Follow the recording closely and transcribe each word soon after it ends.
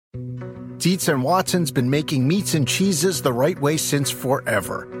Dietz and Watson's been making meats and cheeses the right way since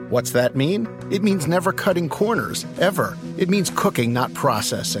forever. What's that mean? It means never cutting corners, ever. It means cooking, not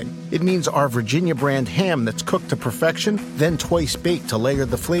processing. It means our Virginia brand ham that's cooked to perfection, then twice baked to layer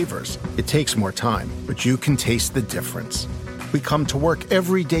the flavors. It takes more time, but you can taste the difference. We come to work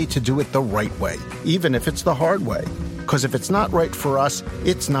every day to do it the right way, even if it's the hard way. Because if it's not right for us,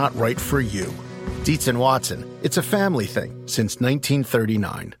 it's not right for you. Dietz and Watson, it's a family thing since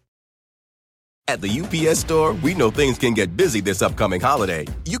 1939. At the UPS Store, we know things can get busy this upcoming holiday.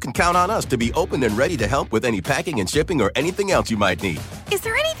 You can count on us to be open and ready to help with any packing and shipping or anything else you might need. Is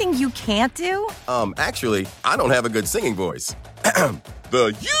there anything you can't do? Actually, I don't have a good singing voice.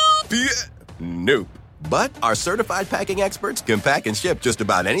 The UPS... Nope. But our certified packing experts can pack and ship just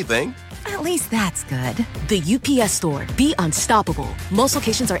about anything. At least that's good. The UPS Store. Be unstoppable. Most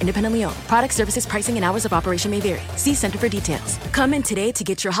locations are independently owned. Product, services, pricing, and hours of operation may vary. See Center for details. Come in today to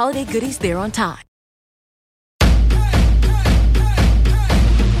get your holiday goodies there on time.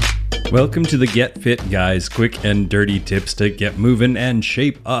 Welcome to the Get Fit Guys, quick and dirty tips to get moving and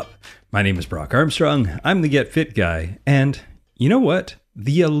shape up. My name is Brock Armstrong. I'm the Get Fit Guy. And you know what?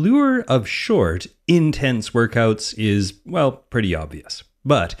 The allure of short, intense workouts is, well, pretty obvious.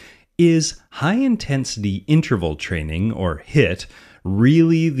 But is high-intensity interval training, or HIIT,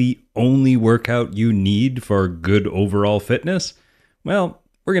 really the only workout you need for good overall fitness? Well,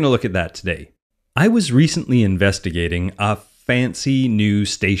 we're going to look at that today. I was recently investigating a fancy new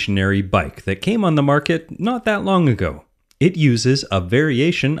stationary bike that came on the market not that long ago. It uses a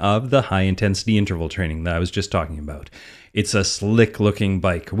variation of the high-intensity interval training that I was just talking about. It's a slick-looking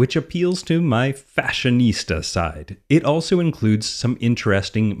bike, which appeals to my fashionista side. It also includes some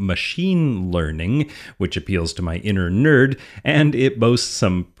interesting machine learning, which appeals to my inner nerd, and it boasts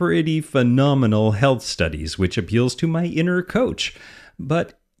some pretty phenomenal health studies, which appeals to my inner coach.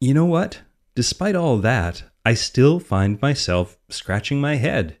 But you know what? Despite all that, I still find myself scratching my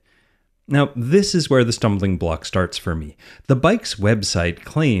head. Now, this is where the stumbling block starts for me. The bike's website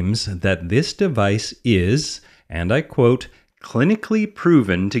claims that this device is, and I quote, clinically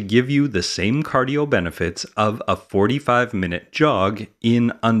proven to give you the same cardio benefits of a 45-minute jog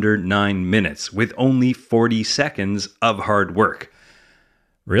in under 9 minutes with only 40 seconds of hard work.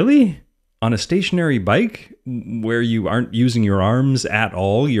 Really? On a stationary bike where you aren't using your arms at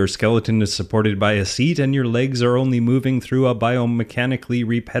all, your skeleton is supported by a seat, and your legs are only moving through a biomechanically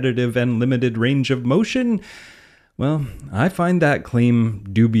repetitive and limited range of motion? Well, I find that claim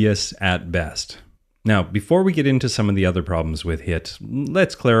dubious at best. Now, before we get into some of the other problems with HIIT,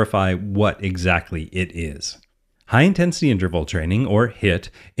 let's clarify what exactly it is. High-intensity interval training, or HIIT,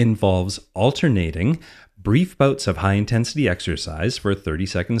 involves alternating brief bouts of high-intensity exercise for 30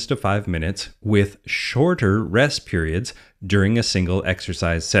 seconds to 5 minutes with shorter rest periods during a single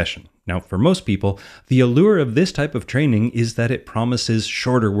exercise session. Now, for most people, the allure of this type of training is that it promises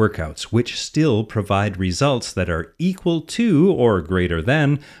shorter workouts, which still provide results that are equal to or greater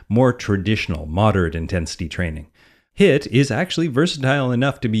than more traditional moderate intensity training. HIIT is actually versatile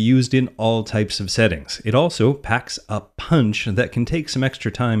enough to be used in all types of settings. It also packs a punch that can take some extra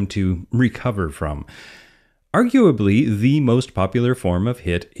time to recover from. Arguably, the most popular form of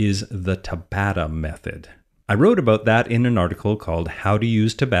HIIT is the Tabata method. I wrote about that in an article called How to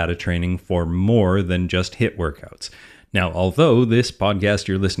Use Tabata Training for More Than Just HIIT Workouts. Now, although this podcast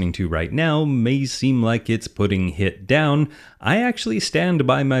you're listening to right now may seem like it's putting HIIT down, I actually stand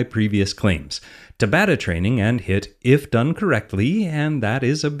by my previous claims. Tabata training and HIIT, if done correctly, and that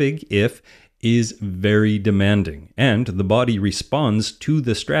is a big if, is very demanding, and the body responds to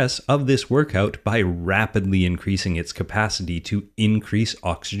the stress of this workout by rapidly increasing its capacity to increase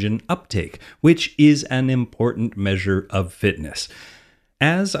oxygen uptake, which is an important measure of fitness.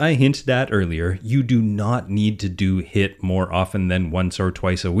 As I hinted at earlier, you do not need to do HIIT more often than once or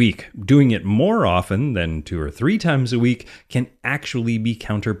twice a week. Doing it more often than 2 or 3 times a week can actually be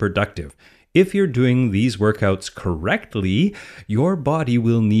counterproductive. If you're doing these workouts correctly, your body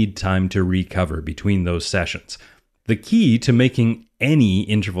will need time to recover between those sessions. The key to making any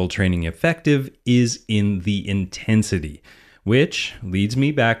interval training effective is in the intensity, which leads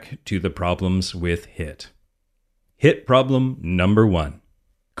me back to the problems with HIIT. HIIT problem number 1.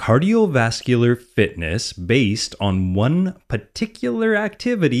 Cardiovascular fitness based on one particular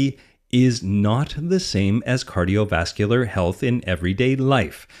activity is not the same as cardiovascular health in everyday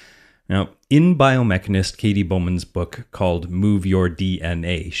life. Now, in biomechanist Katie Bowman's book called Move Your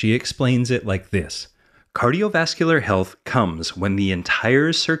DNA, she explains it like this. Cardiovascular health comes when the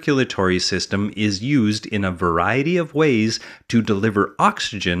entire circulatory system is used in a variety of ways to deliver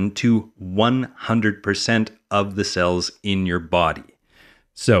oxygen to 100% of the cells in your body.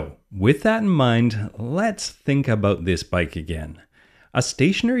 So, with that in mind, let's think about this bike again. A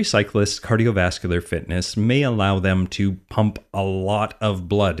stationary cyclist's cardiovascular fitness may allow them to pump a lot of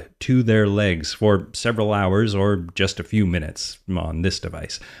blood to their legs for several hours or just a few minutes on this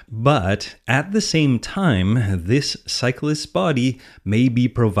device. But at the same time, this cyclist's body may be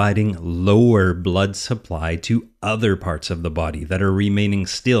providing lower blood supply to other parts of the body that are remaining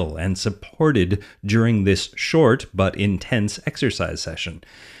still and supported during this short but intense exercise session.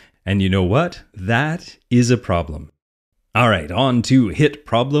 And you know what? That is a problem. All right, on to hit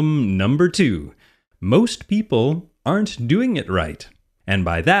problem number 2. Most people aren't doing it right. And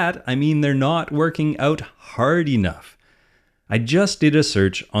by that, I mean they're not working out hard enough. I just did a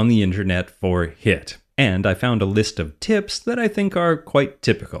search on the internet for HIIT, and I found a list of tips that I think are quite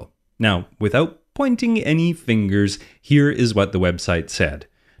typical. Now, without pointing any fingers, here is what the website said.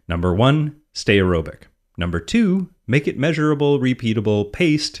 Number 1, stay aerobic. Number 2, make it measurable, repeatable,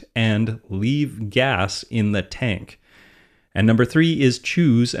 paced, and leave gas in the tank. And number 3 is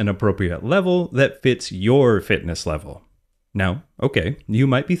choose an appropriate level that fits your fitness level. Now, okay, you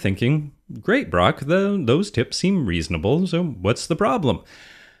might be thinking, great, Brock, those tips seem reasonable, so what's the problem?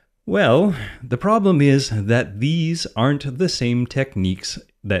 Well, the problem is that these aren't the same techniques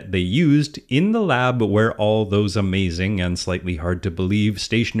that they used in the lab where all those amazing and slightly hard to believe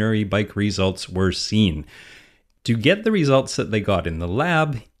stationary bike results were seen. To get the results that they got in the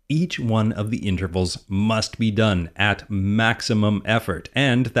lab, each one of the intervals must be done at maximum effort,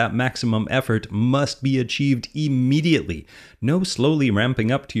 and that maximum effort must be achieved immediately. No slowly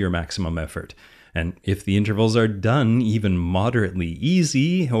ramping up to your maximum effort. And if the intervals are done even moderately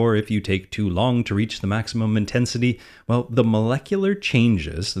easy, or if you take too long to reach the maximum intensity, well, the molecular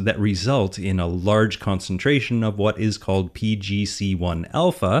changes that result in a large concentration of what is called PGC1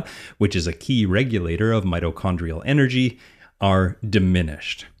 alpha, which is a key regulator of mitochondrial energy, are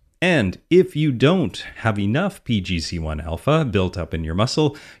diminished. And if you don't have enough PGC1 alpha built up in your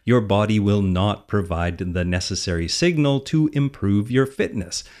muscle, your body will not provide the necessary signal to improve your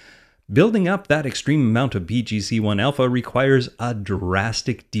fitness. Building up that extreme amount of PGC1 alpha requires a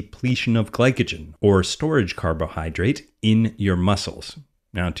drastic depletion of glycogen, or storage carbohydrate, in your muscles.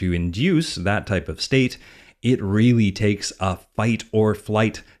 Now, to induce that type of state, it really takes a fight or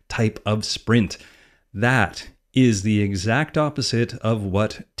flight type of sprint. That is the exact opposite of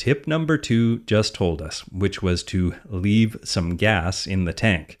what tip number 2 just told us, which was to leave some gas in the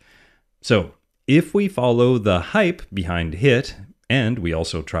tank. So, if we follow the hype behind HIIT, and we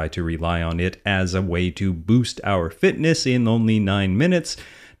also try to rely on it as a way to boost our fitness in only 9 minutes,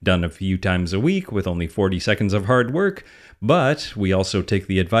 done a few times a week with only 40 seconds of hard work, but we also take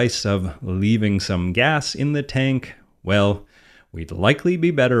the advice of leaving some gas in the tank, well, we'd likely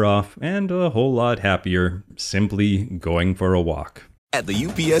be better off and a whole lot happier simply going for a walk. At the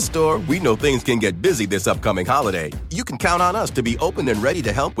UPS Store, we know things can get busy this upcoming holiday. You can count on us to be open and ready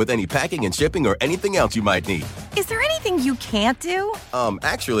to help with any packing and shipping or anything else you might need. Is there anything you can't do?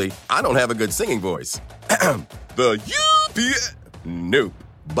 Actually, I don't have a good singing voice. The UPS... Nope.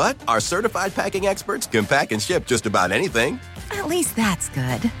 But our certified packing experts can pack and ship just about anything. At least that's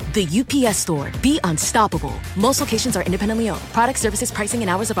good. The UPS Store. Be unstoppable. Most locations are independently owned. Product, services, pricing, and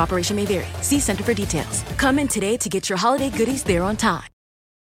hours of operation may vary. See Center for details. Come in today to get your holiday goodies there on time.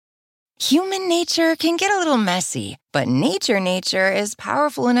 Human nature can get a little messy, but nature is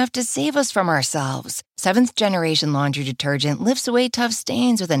powerful enough to save us from ourselves. Seventh Generation Laundry Detergent lifts away tough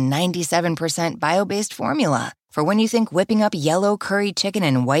stains with a 97% bio-based formula. For when you think whipping up yellow curry chicken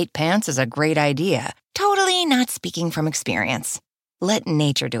in white pants is a great idea. Totally not speaking from experience. Let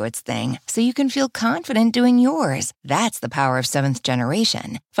nature do its thing so you can feel confident doing yours. That's the power of Seventh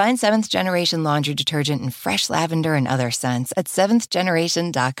Generation. Find Seventh Generation Laundry Detergent in fresh lavender and other scents at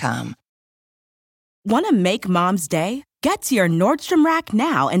seventhgeneration.com. Want to make Mom's day? Get to your Nordstrom Rack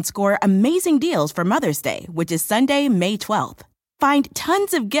now and score amazing deals for Mother's Day, which is Sunday, May 12th. Find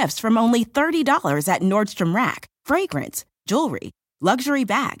tons of gifts from only $30 at Nordstrom Rack. Fragrance, jewelry, luxury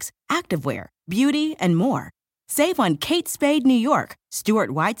bags, activewear, beauty, and more. Save on Kate Spade New York,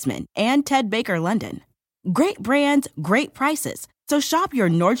 Stuart Weitzman, and Ted Baker London. Great brands, great prices. So shop your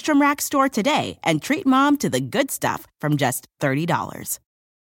Nordstrom Rack store today and treat Mom to the good stuff from just $30.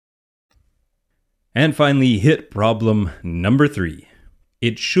 And finally, hit problem number 3.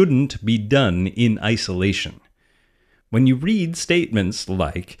 It shouldn't be done in isolation. When you read statements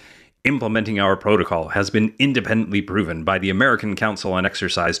like, implementing our protocol has been independently proven by the American Council on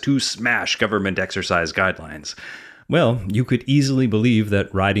Exercise to smash government exercise guidelines, well, you could easily believe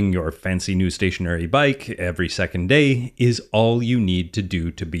that riding your fancy new stationary bike every second day is all you need to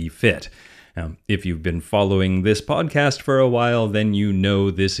do to be fit. Now, if you've been following this podcast for a while, then you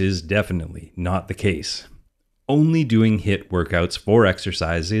know this is definitely not the case. Only doing HIIT workouts for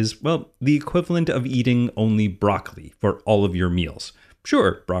exercise is, well, the equivalent of eating only broccoli for all of your meals.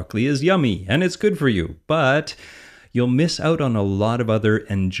 Sure, broccoli is yummy and it's good for you, but you'll miss out on a lot of other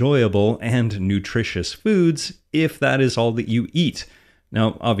enjoyable and nutritious foods if that is all that you eat.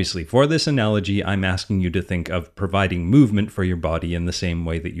 Now, obviously, for this analogy, I'm asking you to think of providing movement for your body in the same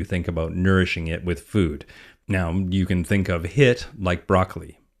way that you think about nourishing it with food. Now, you can think of HIIT like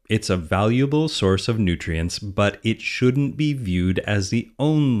broccoli. It's a valuable source of nutrients, but it shouldn't be viewed as the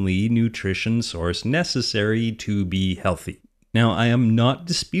only nutrition source necessary to be healthy. Now, I am not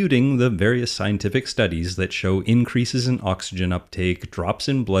disputing the various scientific studies that show increases in oxygen uptake, drops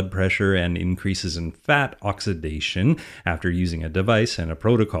in blood pressure, and increases in fat oxidation after using a device and a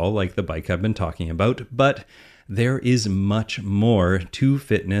protocol like the bike I've been talking about, but there is much more to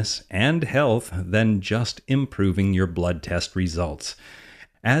fitness and health than just improving your blood test results.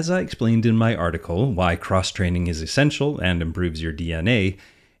 As I explained in my article, Why Cross-Training is Essential and Improves Your DNA,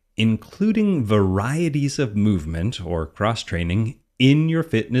 including varieties of movement or cross-training in your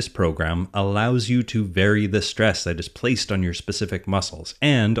fitness program allows you to vary the stress that is placed on your specific muscles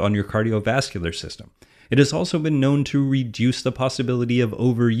and on your cardiovascular system. It has also been known to reduce the possibility of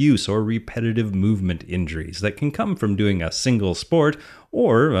overuse or repetitive movement injuries that can come from doing a single sport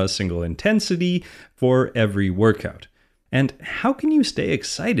or a single intensity for every workout. And how can you stay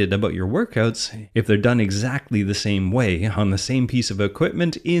excited about your workouts if they're done exactly the same way on the same piece of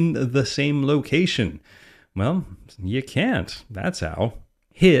equipment in the same location? Well, you can't. That's how.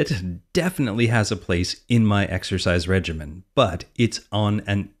 HIIT definitely has a place in my exercise regimen, but it's on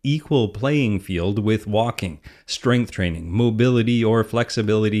an equal playing field with walking, strength training, mobility or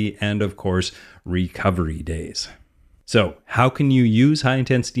flexibility, and of course, recovery days. So, how can you use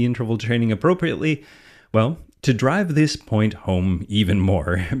high-intensity interval training appropriately? Well, to drive this point home even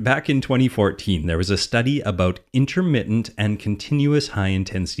more, back in 2014, there was a study about intermittent and continuous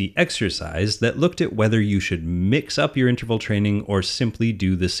high-intensity exercise that looked at whether you should mix up your interval training or simply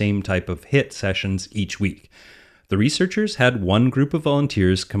do the same type of HIIT sessions each week. The researchers had one group of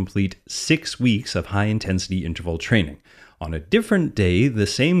volunteers complete 6 weeks of high-intensity interval training. On a different day, the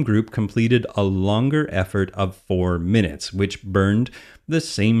same group completed a longer effort of 4 minutes, which burned the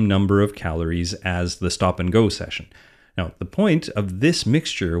same number of calories as the stop-and-go session. Now, the point of this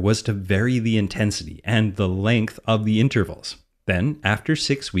mixture was to vary the intensity and the length of the intervals. Then, after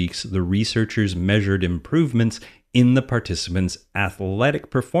 6 weeks, the researchers measured improvements in the participants' athletic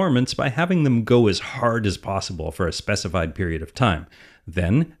performance by having them go as hard as possible for a specified period of time.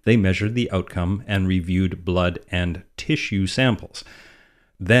 Then they measured the outcome and reviewed blood and tissue samples.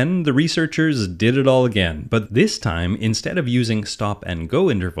 Then the researchers did it all again, but this time, instead of using stop-and-go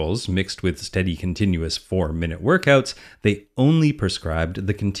intervals mixed with steady continuous 4-minute workouts, they only prescribed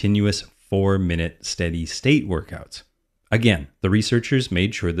the continuous 4-minute steady-state workouts. Again, the researchers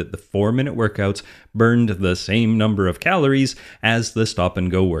made sure that the 4-minute workouts burned the same number of calories as the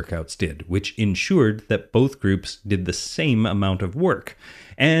stop-and-go workouts did, which ensured that both groups did the same amount of work.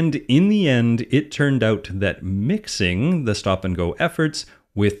 And in the end, it turned out that mixing the stop-and-go efforts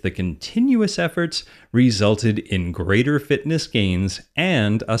with the continuous efforts resulted in greater fitness gains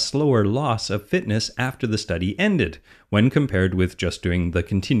and a slower loss of fitness after the study ended, when compared with just doing the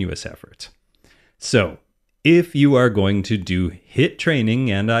continuous efforts. So, if you are going to do HIIT training,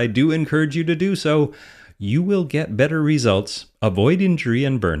 and I do encourage you to do so, you will get better results, avoid injury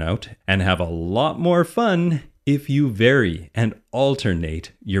and burnout, and have a lot more fun if you vary and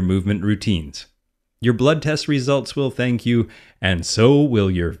alternate your movement routines. Your blood test results will thank you, and so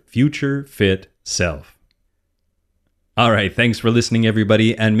will your future fit self. All right, thanks for listening,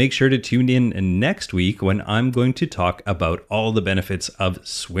 everybody, and make sure to tune in next week when I'm going to talk about all the benefits of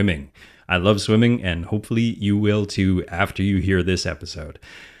swimming. I love swimming, and hopefully you will too after you hear this episode.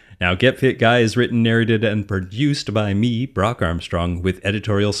 Now, Get Fit Guy is written, narrated, and produced by me, Brock Armstrong, with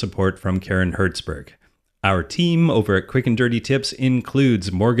editorial support from Karen Hertzberg. Our team over at Quick and Dirty Tips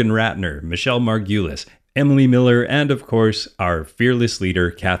includes Morgan Ratner, Michelle Margulis, Emily Miller, and of course, our fearless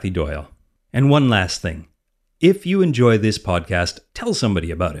leader, Kathy Doyle. And one last thing. If you enjoy this podcast, tell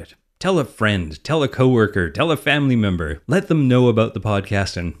somebody about it. Tell a friend, tell a coworker, tell a family member. Let them know about the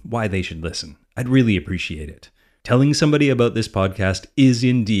podcast and why they should listen. I'd really appreciate it. Telling somebody about this podcast is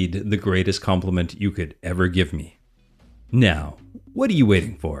indeed the greatest compliment you could ever give me. Now, what are you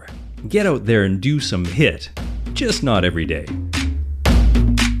waiting for? Get out there and do some HIIT, just not every day.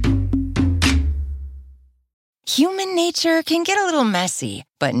 Human nature can get a little messy,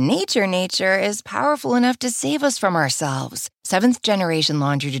 but nature is powerful enough to save us from ourselves. Seventh Generation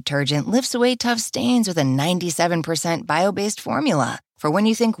Laundry Detergent lifts away tough stains with a 97% bio-based formula. For when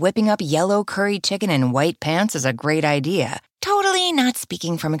you think whipping up yellow curry chicken in white pants is a great idea. Totally not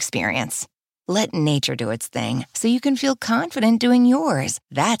speaking from experience. Let nature do its thing so you can feel confident doing yours.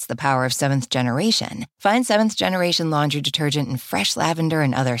 That's the power of Seventh Generation. Find Seventh Generation Laundry Detergent in fresh lavender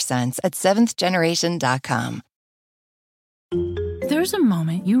and other scents at seventhgeneration.com. There's a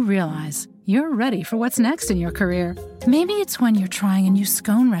moment you realize you're ready for what's next in your career. Maybe it's when you're trying a new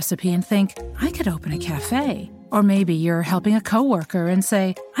scone recipe and think, I could open a cafe. Or maybe you're helping a coworker and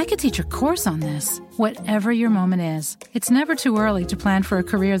say, I could teach a course on this. Whatever your moment is, it's never too early to plan for a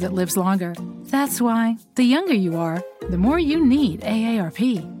career that lives longer. That's why, the younger you are, the more you need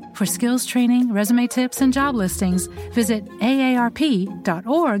AARP. For skills training, resume tips, and job listings, visit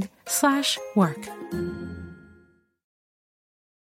aarp.org/work.